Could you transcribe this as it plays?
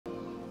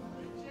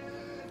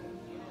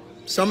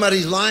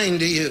Somebody's lying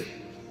to you.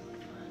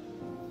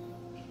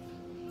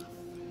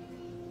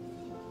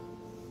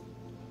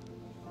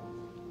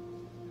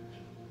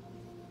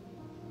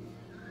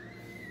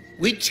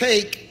 We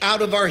take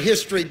out of our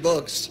history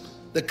books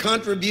the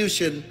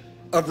contribution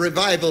of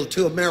revival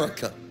to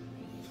America.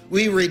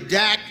 We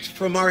redact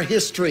from our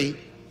history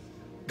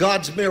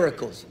God's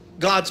miracles,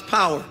 God's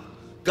power,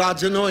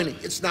 God's anointing.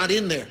 It's not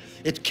in there.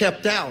 It's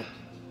kept out.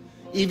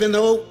 Even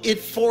though it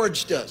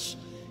forged us.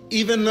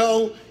 Even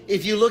though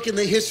if you look in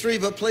the history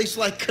of a place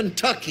like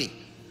Kentucky,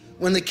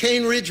 when the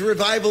Cane Ridge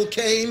revival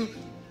came,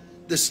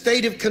 the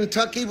state of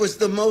Kentucky was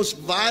the most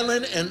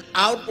violent and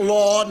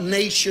outlaw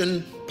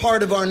nation,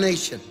 part of our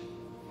nation.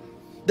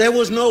 There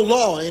was no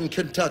law in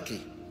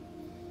Kentucky.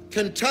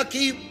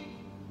 Kentucky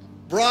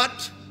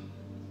brought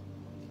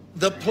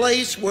the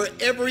place where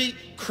every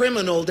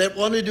criminal that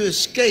wanted to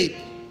escape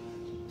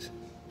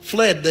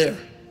fled there.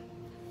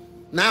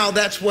 Now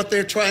that's what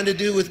they're trying to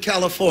do with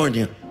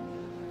California.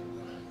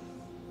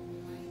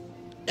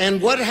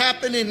 And what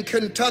happened in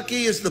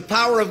Kentucky is the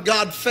power of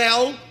God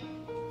fell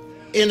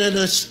in an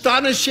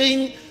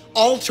astonishing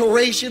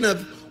alteration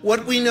of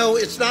what we know.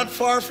 It's not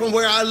far from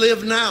where I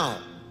live now.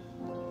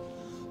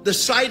 The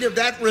site of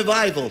that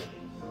revival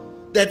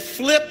that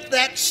flipped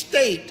that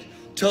state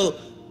to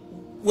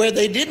where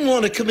they didn't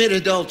want to commit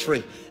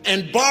adultery,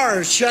 and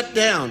bars shut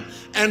down,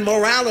 and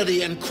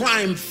morality and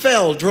crime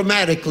fell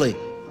dramatically.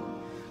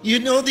 You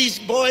know, these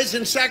boys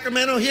in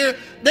Sacramento here,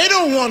 they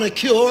don't want a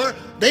cure,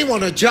 they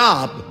want a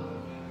job.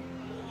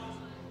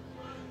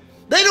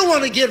 They don't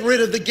want to get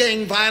rid of the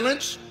gang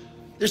violence.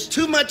 There's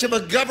too much of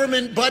a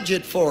government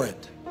budget for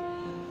it.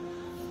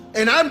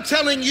 And I'm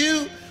telling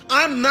you,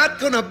 I'm not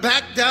going to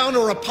back down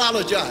or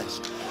apologize.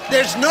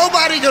 There's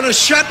nobody going to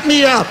shut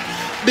me up,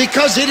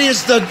 because it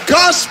is the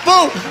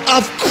gospel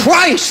of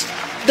Christ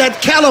that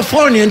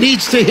California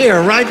needs to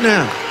hear right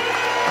now.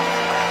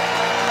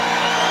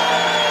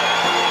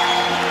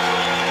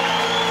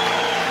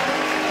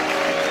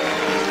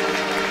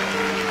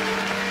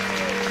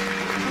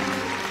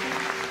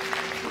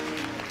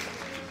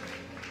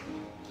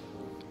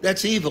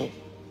 That's evil.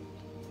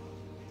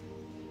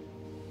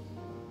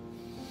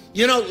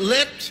 You know,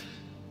 let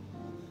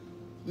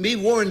me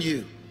warn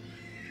you.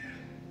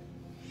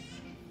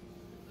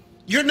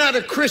 You're not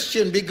a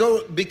Christian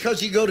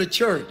because you go to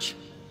church.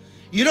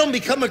 You don't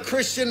become a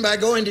Christian by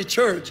going to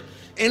church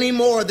any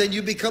more than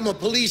you become a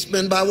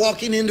policeman by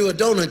walking into a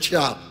donut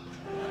shop.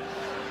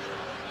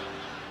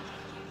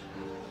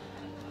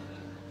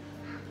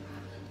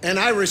 And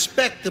I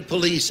respect the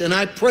police and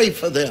I pray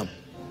for them.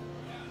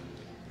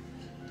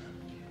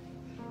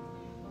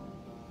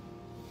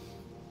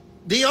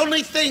 The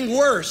only thing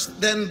worse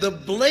than the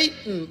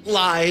blatant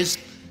lies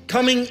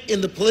coming in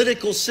the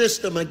political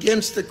system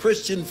against the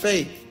Christian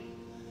faith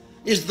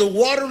is the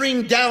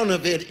watering down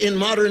of it in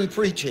modern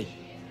preaching.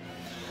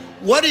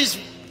 What is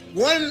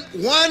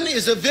one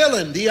is a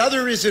villain, the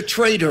other is a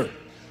traitor.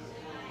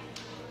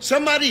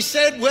 Somebody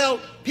said, well,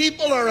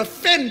 people are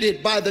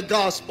offended by the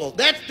gospel.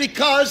 That's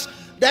because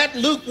that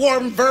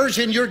lukewarm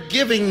version you're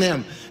giving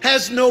them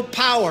has no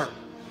power.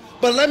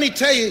 But let me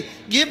tell you,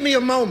 give me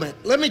a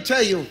moment. Let me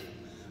tell you,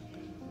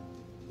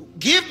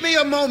 give me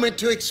a moment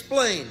to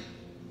explain.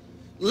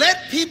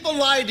 Let people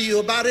lie to you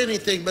about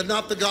anything, but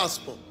not the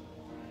gospel.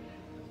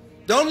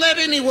 Don't let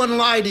anyone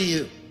lie to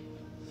you.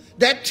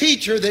 That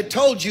teacher that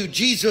told you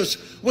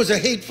Jesus was a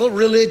hateful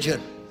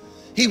religion,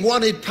 he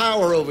wanted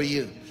power over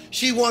you.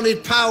 She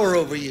wanted power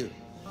over you.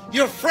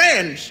 Your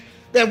friends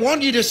that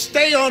want you to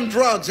stay on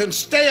drugs and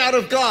stay out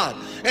of God,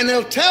 and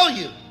they'll tell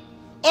you,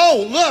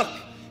 oh, look,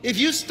 if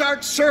you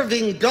start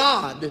serving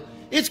God,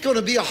 it's going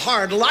to be a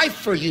hard life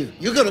for you.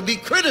 You're going to be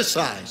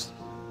criticized.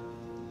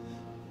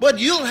 But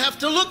you'll have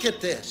to look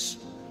at this.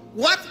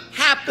 What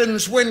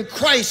happens when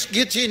Christ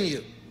gets in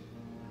you?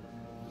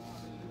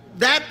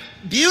 That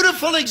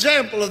beautiful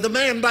example of the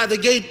man by the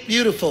gate,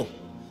 beautiful.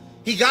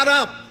 He got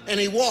up and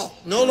he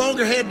walked. No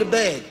longer had to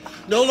beg.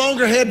 No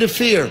longer had to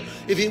fear.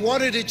 If he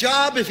wanted a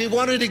job, if he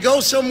wanted to go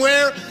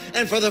somewhere,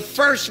 and for the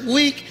first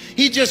week,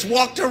 he just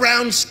walked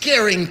around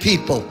scaring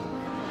people.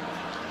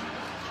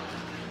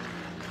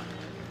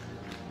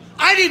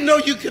 I didn't know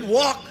you could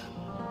walk.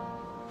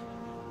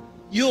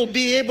 You'll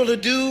be able to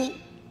do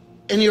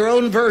in your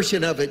own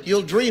version of it.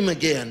 You'll dream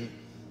again.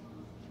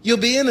 You'll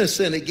be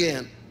innocent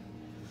again.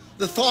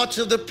 The thoughts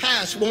of the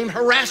past won't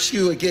harass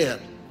you again.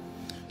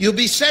 You'll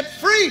be set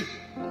free.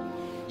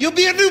 You'll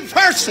be a new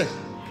person.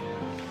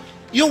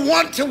 You'll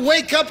want to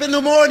wake up in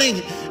the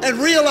morning and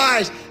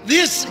realize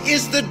this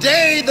is the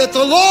day that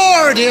the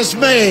Lord has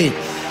made.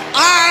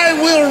 I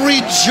will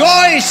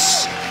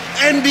rejoice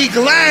and be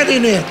glad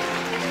in it.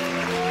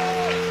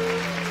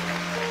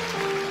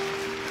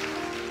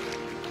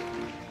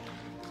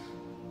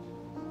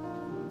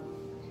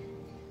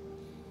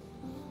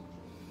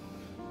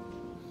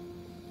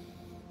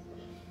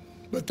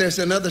 But there's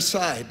another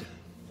side,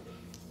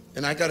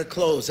 and I got to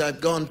close. I've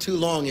gone too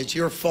long. It's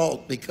your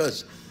fault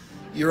because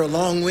you're a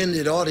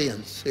long-winded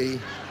audience, see?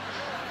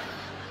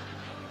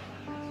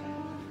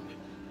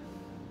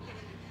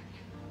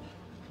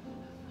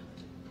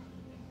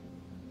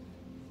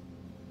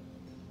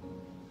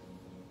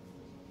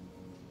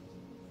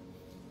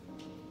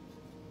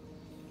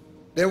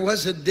 There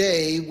was a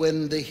day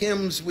when the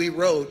hymns we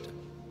wrote,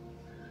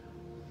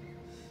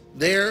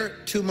 there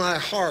to my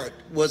heart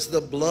was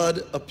the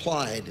blood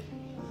applied.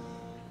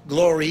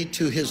 Glory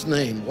to his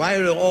name. Why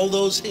do all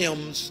those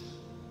hymns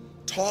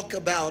talk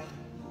about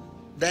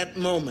that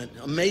moment?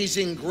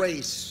 Amazing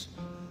grace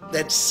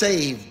that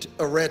saved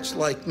a wretch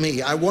like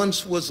me. I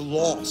once was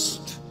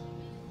lost,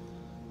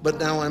 but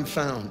now I'm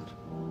found.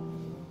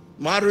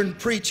 Modern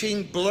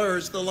preaching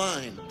blurs the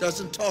line,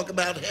 doesn't talk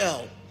about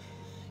hell,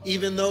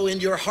 even though in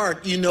your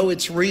heart you know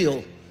it's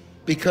real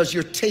because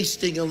you're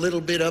tasting a little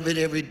bit of it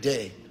every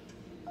day.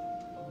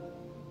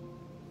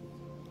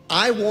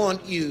 I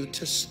want you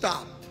to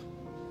stop.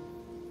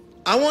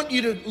 I want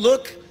you to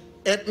look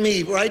at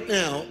me right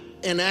now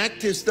and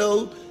act as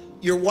though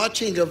you're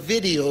watching a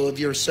video of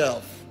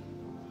yourself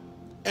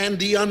and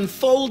the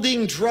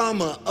unfolding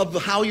drama of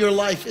how your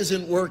life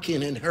isn't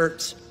working and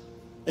hurts,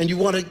 and you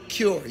want to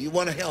cure, you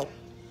want to help.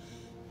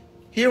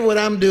 Here what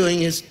I'm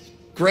doing is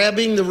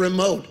grabbing the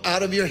remote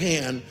out of your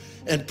hand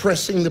and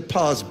pressing the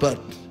pause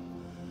button.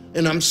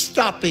 And I'm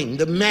stopping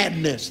the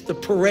madness, the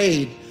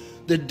parade,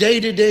 the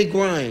day-to-day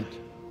grind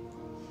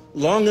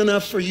long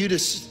enough for you to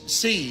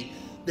see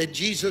that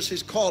Jesus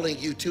is calling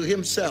you to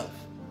himself,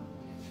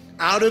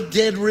 out of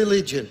dead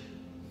religion,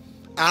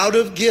 out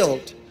of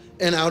guilt,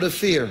 and out of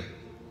fear.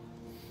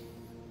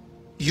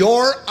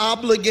 Your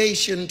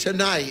obligation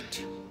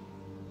tonight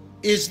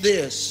is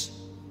this: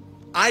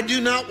 I do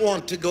not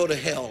want to go to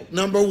hell.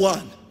 Number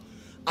one,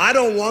 I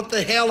don't want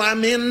the hell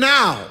I'm in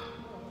now.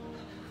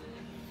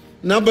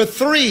 Number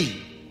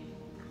three,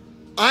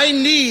 I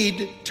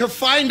need to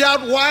find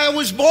out why I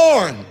was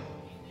born.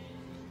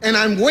 And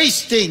I'm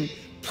wasting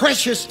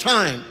precious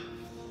time,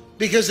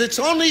 because it's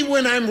only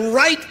when I'm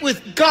right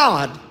with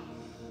God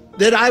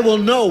that I will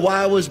know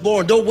why I was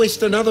born. Don't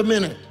waste another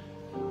minute.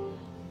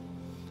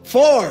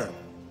 4,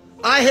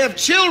 I have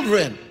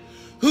children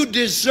who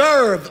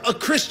deserve a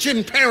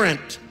Christian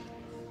parent.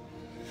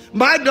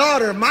 My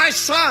daughter, my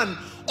son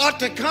ought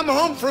to come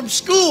home from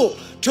school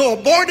to a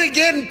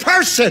born-again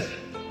person.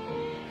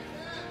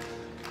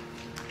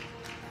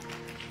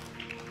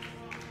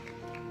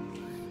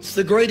 It's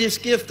the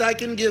greatest gift I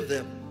can give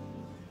them.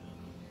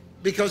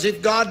 Because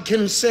if God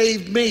can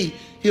save me,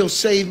 he'll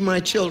save my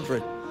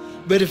children.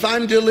 But if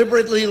I'm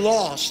deliberately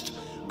lost,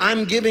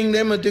 I'm giving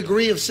them a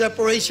degree of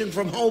separation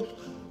from hope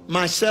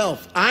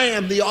myself. I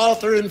am the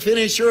author and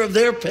finisher of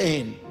their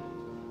pain.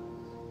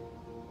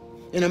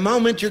 In a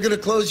moment, you're going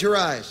to close your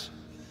eyes.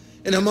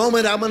 In a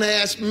moment, I'm going to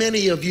ask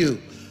many of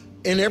you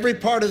in every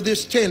part of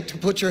this tent to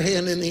put your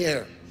hand in the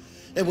air.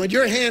 And when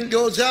your hand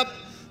goes up,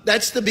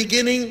 that's the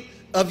beginning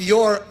of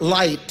your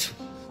light.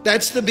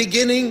 That's the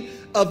beginning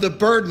of the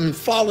burden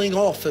falling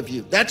off of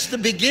you. That's the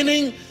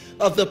beginning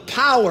of the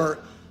power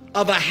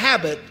of a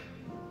habit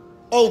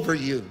over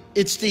you.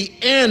 It's the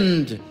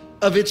end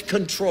of its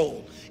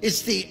control.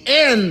 It's the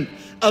end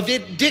of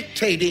it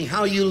dictating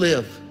how you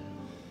live.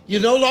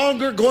 You're no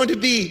longer going to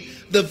be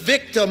the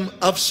victim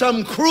of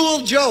some cruel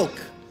joke,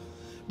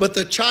 but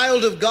the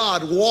child of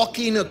God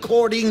walking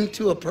according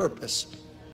to a purpose.